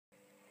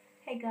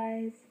Hey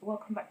guys,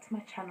 welcome back to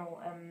my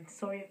channel.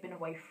 Sorry I've been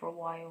away for a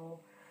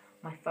while.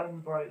 My phone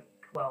broke.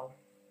 Well,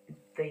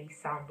 the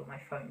sound on my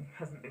phone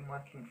hasn't been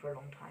working for a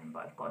long time,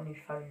 but I've got a new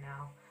phone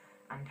now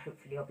and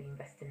hopefully I'll be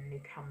investing in a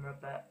new camera,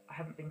 but I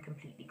haven't been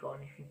completely gone.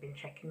 If you've been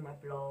checking my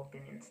blog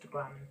and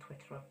Instagram and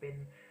Twitter, I've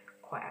been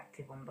quite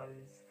active on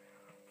those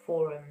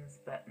forums,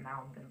 but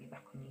now I'm going to be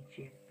back on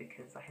YouTube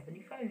because I have a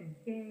new phone.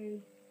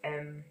 Yay!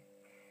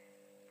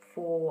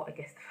 For, I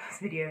guess, the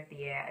first video of the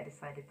year, I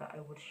decided that I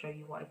would show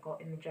you what I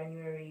got in the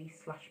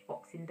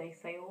January/Boxing Day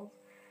sales.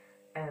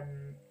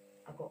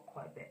 I got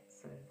quite a bit,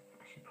 so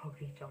I should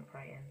probably jump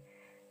right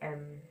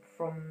in.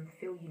 From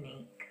Feel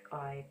Unique,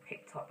 I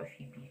picked up a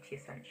few beauty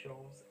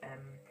essentials,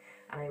 and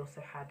I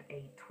also had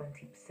a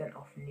 20%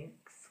 off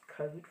Nukes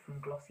code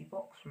from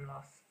Glossybox from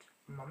last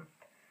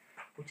month,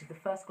 which is the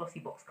first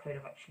Glossybox code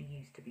I've actually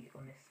used, to be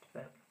honest,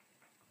 but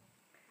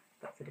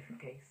that's a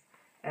different case.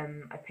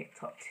 I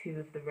picked up 2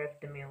 of the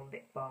Rimmel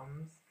lip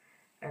balms.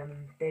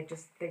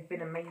 They've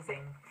been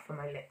amazing for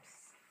my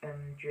lips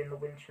during the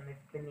winter, and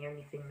they've been the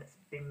only thing that's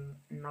been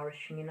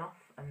nourishing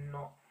enough and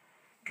not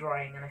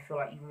drying, and I feel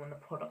like even when the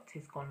product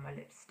is gone, my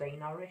lips stay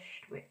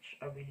nourished, which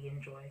I really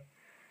enjoy.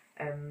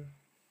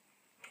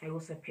 I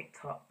also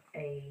picked up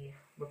a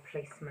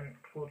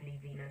replacement Claude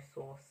Vino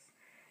Source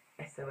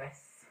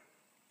SOS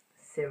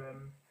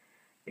serum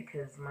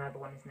because my other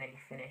one is nearly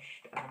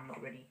finished and I'm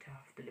not ready to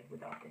have to live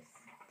without this.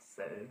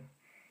 So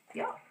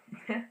yeah.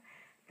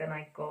 Then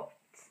I got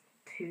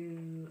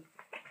 2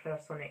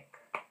 Clarisonic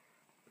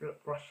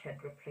brush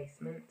head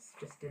replacements,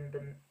 just in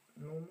the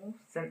normal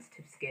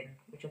sensitive skin,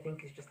 which I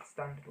think is just the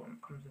standard one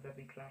that comes with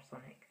every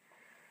Clarisonic,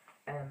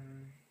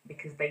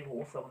 because they were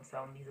also on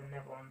sale and these are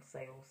never on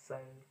sale. So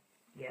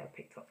yeah, I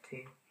picked up 2,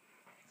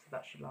 so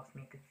that should last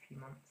me a good few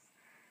months.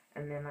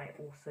 And then I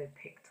also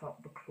picked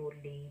up the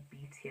Claude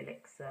Beauty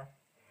Elixir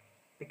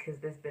because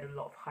there's been a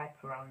lot of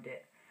hype around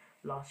it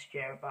last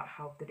year about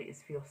how good it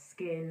is for your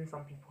skin.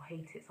 Some people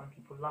hate it, some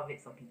people love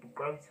it, some people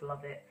grow to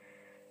love it.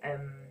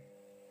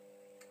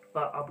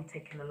 But I'll be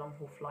taking a long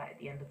haul flight at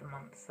the end of the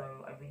month,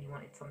 so I really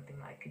wanted something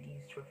that I could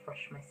use to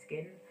refresh my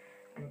skin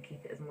and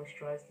keep it as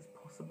moisturised as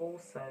possible.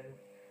 So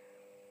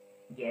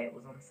yeah, it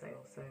was on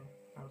sale, so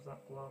I was like,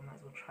 well, I might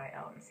as well try it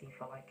out and see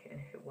if I like it, and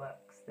if it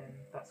works then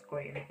that's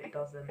great, and if it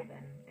doesn't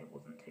then it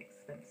wasn't too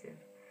expensive.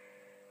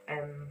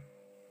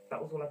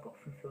 That was all I got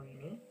from Feel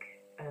Unique.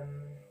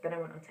 Then I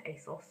went on to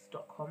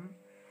ASOS.com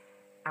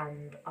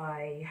and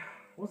I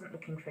wasn't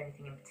looking for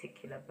anything in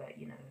particular, but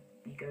you know,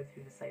 you go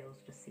through the sales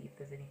to see if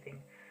there's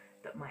anything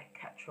that might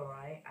catch your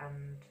eye,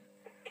 and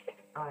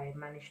I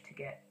managed to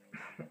get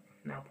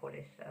nail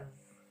polish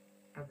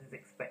as is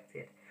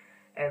expected.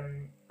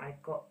 I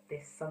got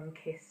this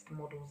Sun-Kissed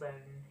Model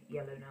Zone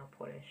yellow nail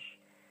polish.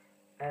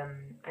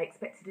 I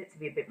expected it to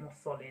be a bit more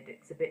solid.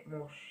 It's a bit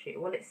more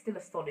well, it's still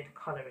a solid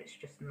colour, it's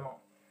just not.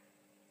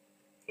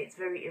 It's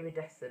very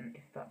iridescent,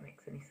 if that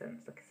makes any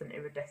sense. Like, it's an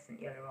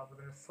iridescent yellow rather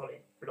than a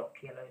solid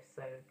block yellow.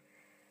 So,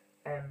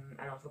 and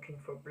I was looking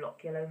for a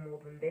block yellow more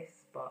than this,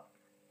 but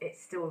it's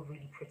still a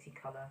really pretty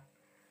colour,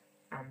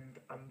 and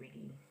I'm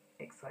really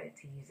excited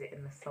to use it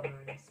in the summer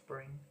and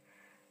spring.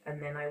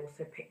 And then I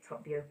also picked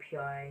up the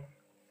OPI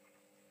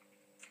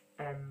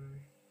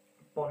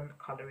Bond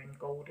colour in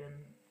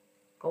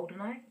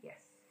Golden Eye.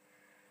 Yes,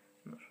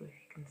 I'm not sure if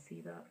you can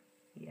see that.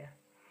 Yeah,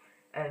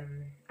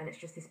 and it's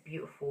just this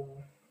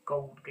beautiful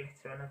gold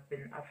glitter, and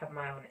I've had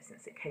my eye on it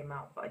since it came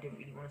out, but I didn't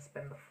really want to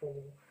spend the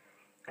full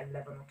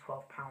 £11 or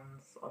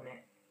 £12 on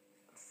it,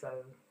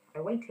 so I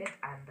waited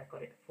and I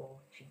got it for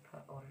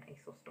cheaper on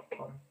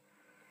ASOS.com.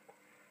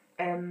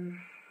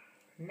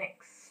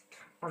 Next,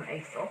 on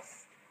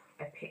ASOS,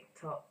 I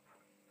picked up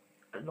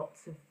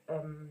lots of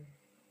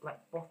like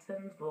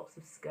bottoms, lots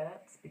of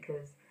skirts,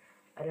 because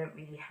I don't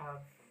really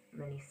have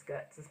many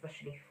skirts,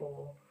 especially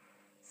for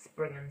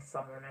spring and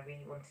summer, and I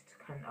really wanted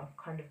to I've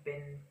kind of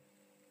been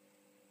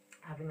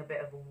having a bit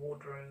of a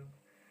wardrobe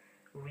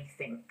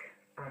rethink,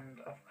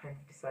 and I've kind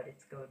of decided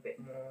to go a bit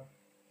more,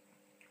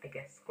 I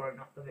guess, grown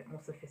up, a bit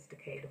more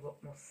sophisticated, a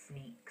bit more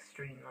sleek,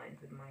 streamlined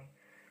with my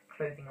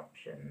clothing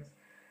options.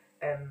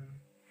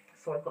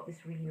 So I got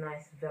this really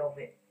nice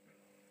velvet,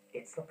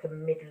 it's like a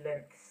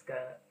mid-length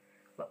skirt,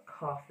 like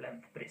half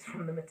length, but it's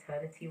from the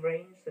maternity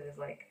range, so there's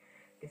like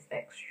this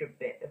extra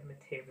bit of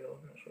material,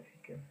 I'm not sure if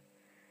you can,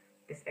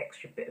 this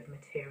extra bit of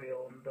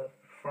material on the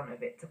front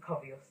of it to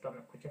cover your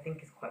stomach, which I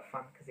think is quite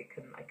fun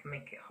because I can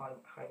make it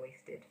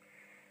high-waisted,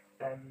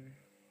 and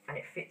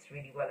it fits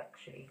really well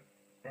actually.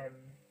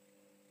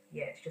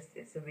 Yeah,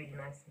 it's a really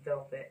nice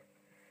velvet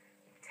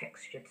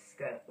textured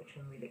skirt, which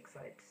I'm really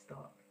excited to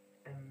start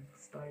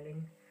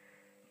styling.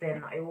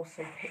 Then I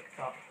also picked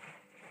up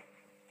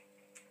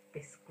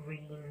this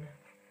green,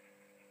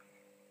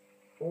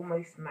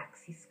 almost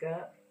maxi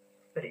skirt,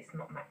 but it's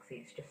not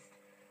maxi,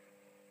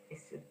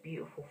 it's a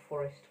beautiful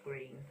forest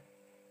green,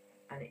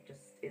 and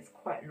it's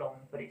quite long,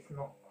 but it's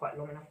not quite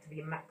long enough to be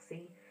a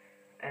maxi,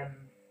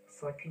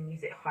 so I can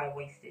use it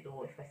high-waisted,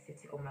 or if I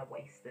sit it on my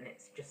waist then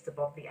it's just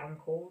above the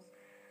ankles,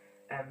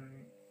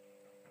 and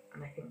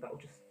I think that will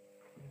just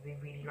would be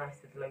really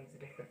nice with loads of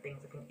different things.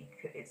 I think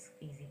it's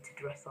easy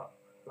to dress up,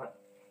 like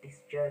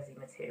this jersey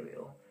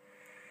material.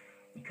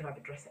 You can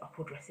either dress it up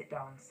or dress it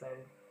down, so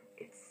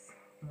it's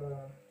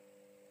more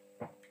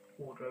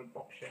wardrobe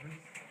options.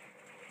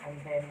 And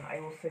then I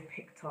also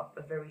picked up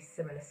a very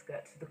similar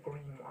skirt to the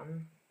green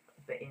one,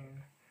 but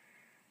in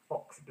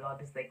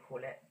oxblood as they call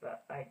it,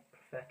 but I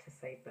prefer to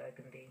say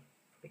burgundy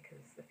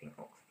because I think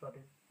oxblood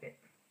is a bit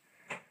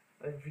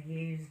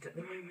overused at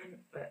the moment,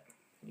 but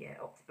yeah,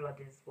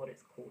 oxblood is what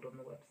it's called on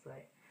the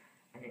website,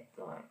 and it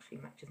actually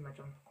matches my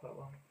jumper quite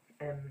well.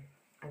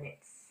 And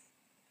it's,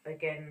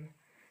 again,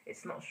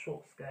 it's not a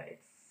short skirt,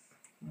 it's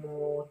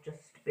more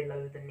just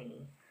below the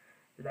knee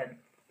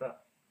length,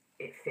 but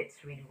it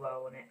fits really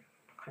well and it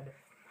kind of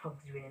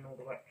hugs you in all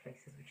the right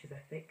places, which is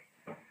epic.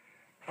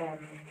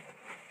 And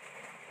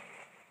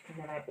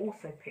then I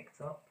also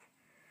picked up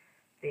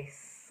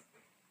this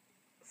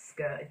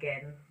skirt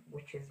again,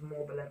 which is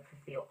more the length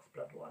of the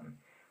oxblood one,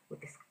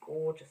 with this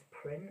gorgeous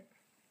print.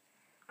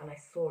 And I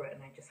saw it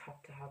and I just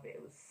had to have it.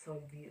 It was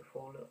so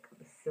beautiful. Look at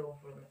the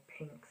silver and the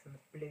pinks and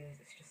the blues.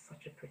 It's just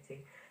such a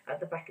pretty.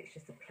 At the back it's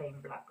just a plain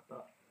black,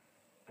 but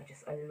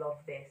I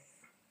love this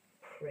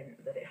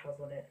print that it has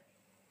on it.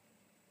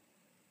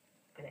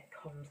 And it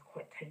comes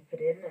quite tapered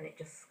in and it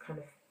just kind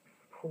of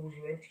pulls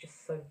you in. It's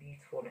just so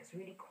beautiful and it's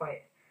really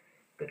quite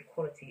good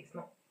quality.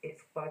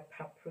 It's by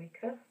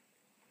Paprika.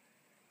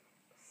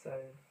 So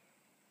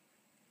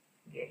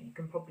yeah, you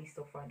can probably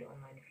still find it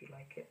online if you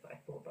like it, but I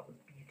thought that was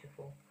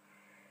beautiful.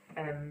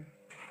 And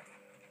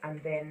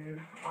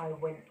then I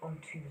went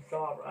onto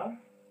Zara.com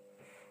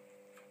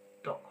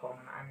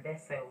and their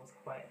sale was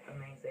quite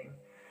amazing.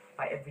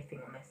 Like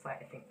everything on their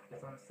site I think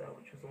was on sale,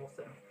 which was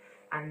awesome.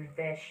 And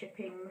their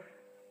shipping,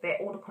 their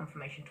order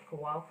confirmation took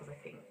a while because I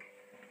think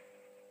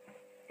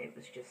it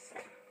was just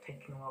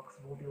taking a while because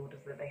of all the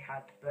orders that they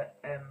had. But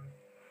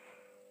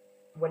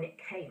when it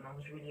came, I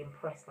was really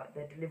impressed. Like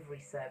their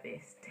delivery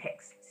service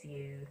texts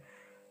you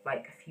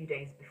like a few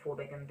days before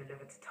they're going to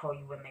deliver to tell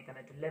you when they're going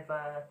to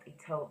deliver. They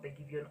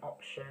give you an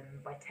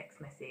option by text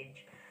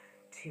message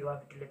to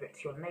either deliver it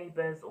to your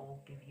neighbours or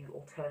give you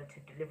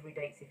alternative delivery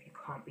dates if you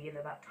can't be in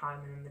at that time.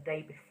 And then the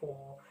day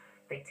before,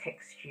 they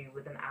text you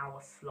with an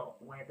hour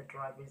slot where the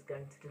driver is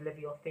going to deliver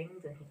your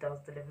things, and he does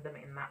deliver them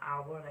in that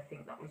hour. And I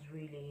think that was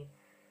really,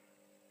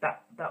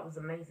 that was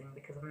amazing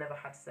because I've never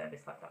had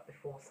service like that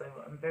before. So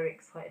I'm very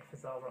excited for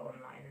Zara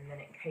online. And then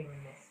it came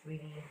in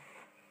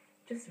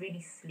this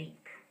really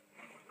sleek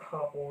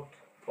cardboard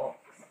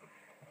box,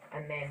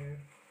 and then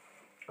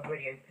I've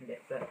already opened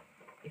it, but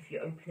if you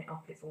open it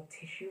up it's all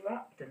tissue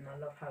wrapped, and I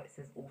love how it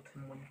says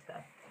autumn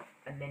winter,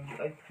 and then you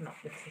open up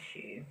the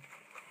tissue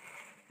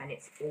and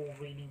it's all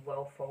really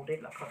well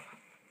folded. Like I've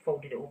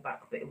folded it all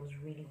back, but it was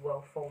really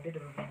well folded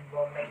and really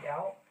well laid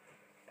out,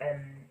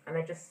 and I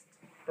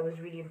was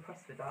really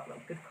impressed with that.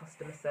 Like good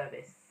customer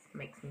service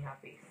makes me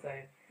happy, so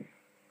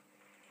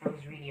I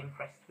was really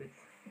impressed with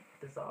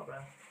the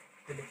Zara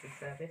delivery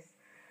service.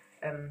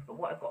 But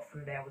what I got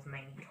from there was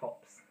mainly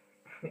tops,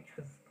 which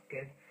was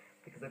good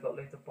because I got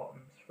loads of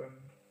bottoms from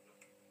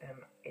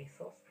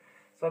ASOS.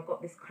 So I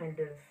got this kind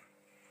of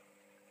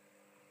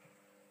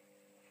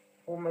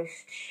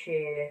almost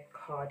sheer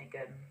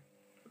cardigan,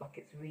 like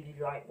it's really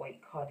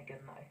lightweight cardigan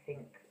that I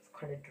think is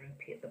kind of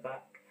droopy at the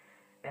back,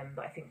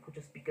 that I think will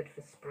just be good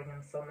for spring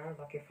and summer.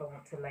 Like if I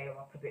want to layer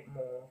up a bit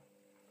more,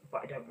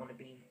 but I don't want to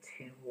be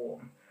too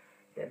warm,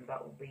 then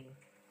that will be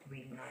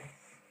really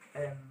nice.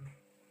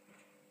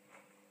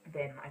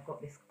 Then I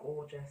got this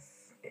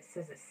gorgeous, it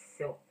says it's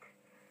silk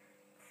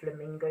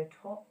flamingo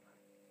top,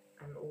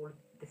 and all of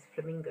this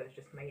flamingo is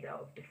just made out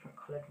of different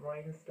coloured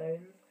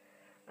rhinestones,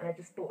 and I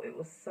just thought it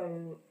was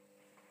so,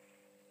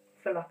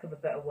 for lack of a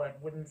better word,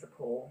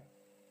 whimsical,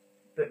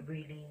 but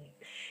really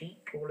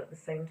chic all at the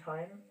same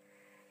time.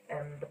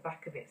 The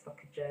back of it's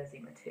like a jersey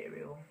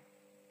material,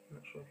 I'm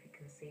not sure if you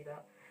can see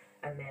that,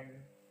 and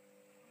then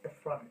the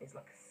front is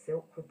like a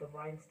silk with the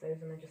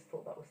rhinestones, and I just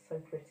thought that was so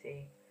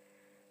pretty.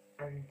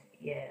 And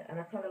yeah, and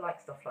I kind of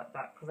like stuff like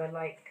that because I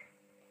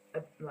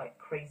like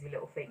crazy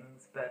little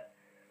things, but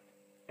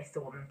I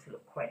still want them to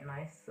look quite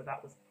nice, so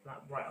that was like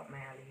right up my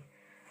alley.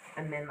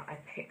 And then I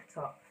picked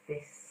up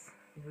this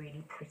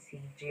really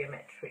pretty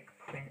geometric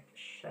print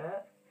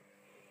shirt,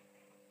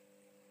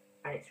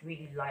 and it's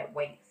really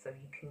lightweight, so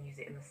you can use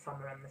it in the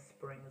summer and the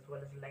spring as well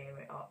as layer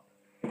it up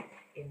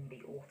in the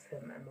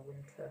autumn and the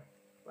winter.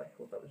 I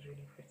thought that was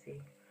really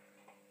pretty.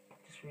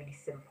 Just really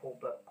simple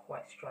but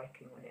quite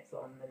striking when it's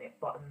on, and it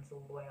buttons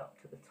all the way up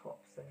to the top,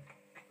 so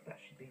that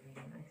should be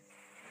really nice.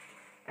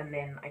 And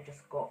then I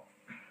just got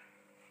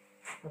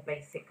a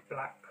basic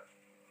black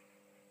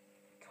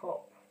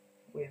top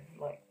with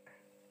like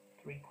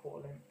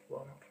 3/4 length,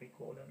 well not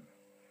 3/4 length,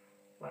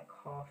 like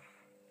half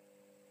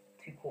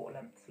 2/4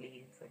 length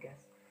sleeves, I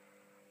guess.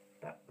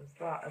 That was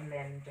that, and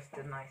then just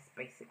a nice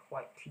basic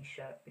white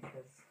t-shirt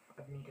because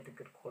I've needed a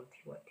good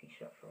quality white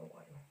t-shirt for a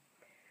while.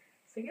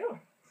 So yeah.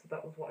 So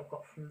that was what I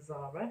got from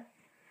Zara.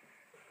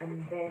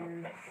 And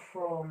then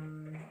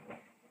from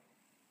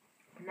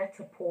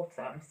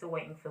Net-a-Porter, I'm still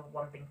waiting for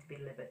one thing to be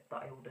delivered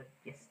that I ordered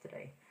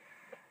yesterday.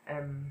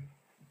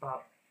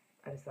 but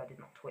I decided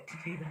not to wait to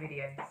do the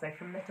video. So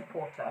from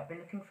Net-a-Porter, I've been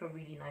looking for a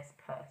really nice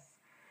purse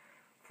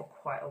for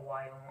quite a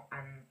while,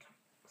 and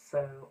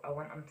so I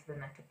went onto the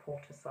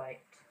Net-a-Porter site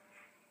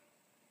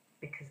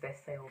because their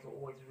sales are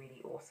always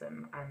really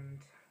awesome, and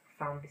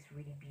found this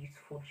really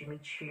beautiful Jimmy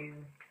Choo.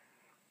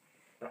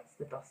 That's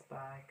the dust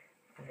bag,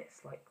 and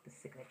it's like the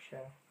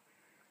signature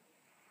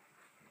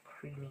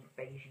creamy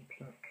beigey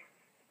pink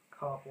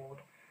cardboard.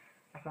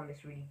 I found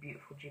this really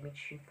beautiful Jimmy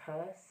Choo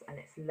purse, and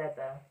it's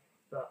leather,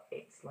 but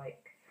it's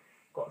like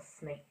got a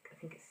snake, I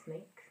think it's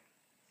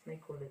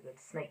snake or lizard,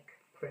 snake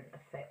print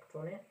effect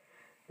on it,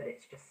 but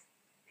it's just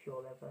pure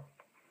leather,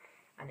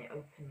 and it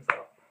opens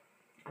up.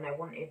 And I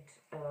wanted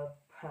a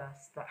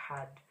purse that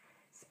had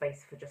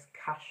space for just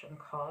cash and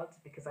cards,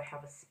 because I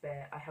have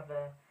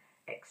a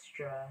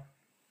extra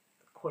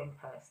coin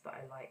purse that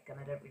I like, and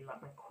I don't really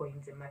like my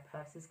coins in my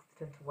purses because I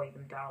tend to weigh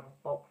them down or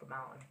bulk them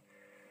out, and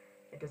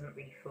it doesn't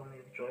really fill me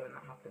with joy when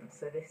that happens.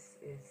 So this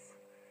is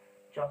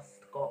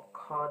just got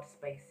card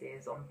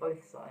spaces on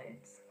both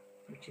sides,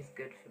 which is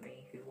good for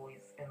me, who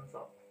always ends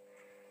up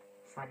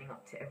signing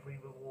up to every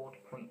reward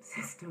point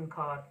system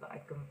card that I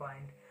can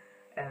find.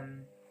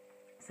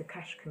 So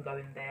cash can go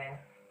in there.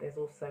 There's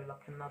also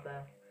like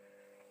another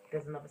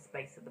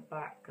space at the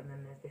back, and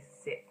then there's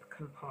this zip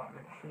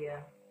compartment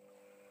here,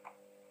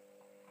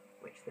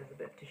 which there's a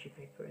bit of tissue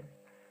paper in.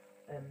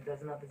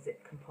 There's another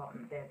zip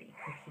compartment there that you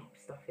can keep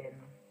stuff in.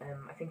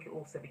 I think it will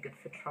also be good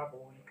for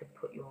travel. You could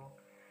put your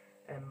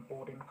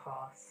boarding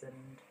pass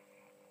and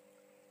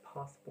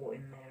passport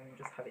in there and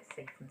just have it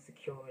safe and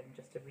secure in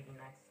just a really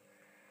nice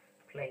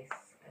place.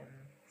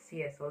 So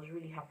yeah, so I was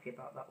really happy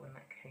about that when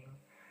that came.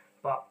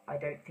 But I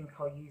don't think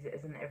I'll use it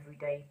as an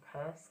everyday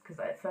purse, because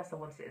at first I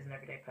wanted it as an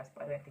everyday purse,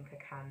 but I don't think I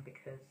can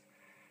because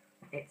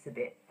it's a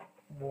bit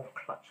more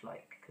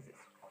clutch-like, because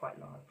it's quite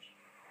large.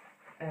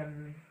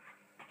 And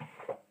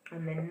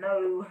then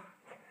no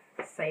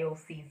sale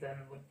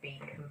season would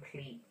be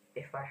complete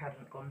if I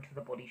hadn't gone to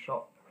the Body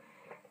Shop,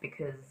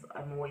 because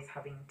I'm always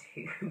having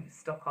to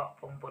stock up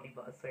on body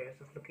butters. Sorry, I was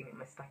just looking at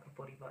my stack of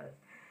body butters.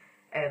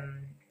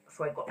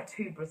 So I got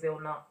 2 Brazil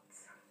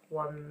nuts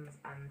ones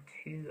and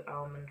 2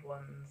 almond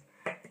ones,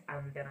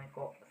 and then I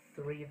got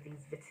 3 of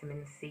these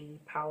vitamin C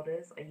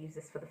powders. I used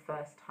this for the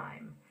first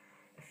time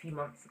a few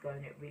months ago,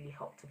 and it really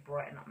helped to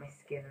brighten up my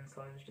skin, and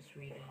so I was just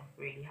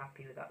really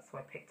happy with that. So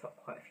I picked up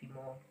quite a few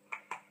more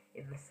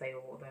in the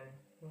sale, although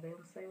were they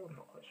on sale? I'm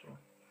not quite sure.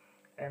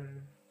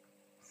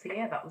 So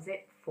yeah, that was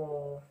it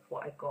for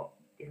what I got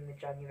in the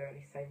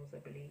January sales, I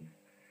believe.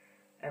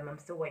 I'm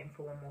still waiting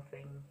for one more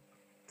thing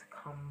to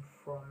come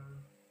from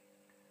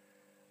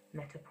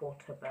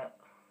Net-a-Porter, but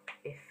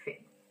if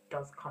it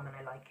does come and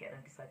I like it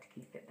and I decide to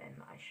keep it, then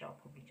I shall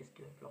probably just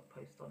do a blog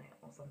post on it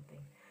or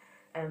something.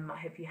 I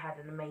hope you had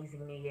an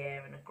amazing New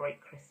Year and a great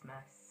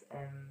Christmas.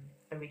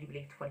 I really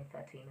believe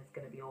 2013 is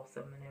going to be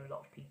awesome. I know a lot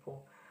of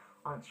people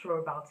aren't sure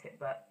about it,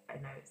 but I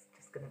know it's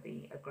just going to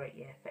be a great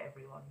year for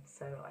everyone.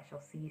 So I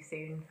shall see you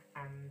soon,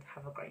 and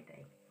have a great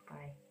day.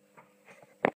 Bye.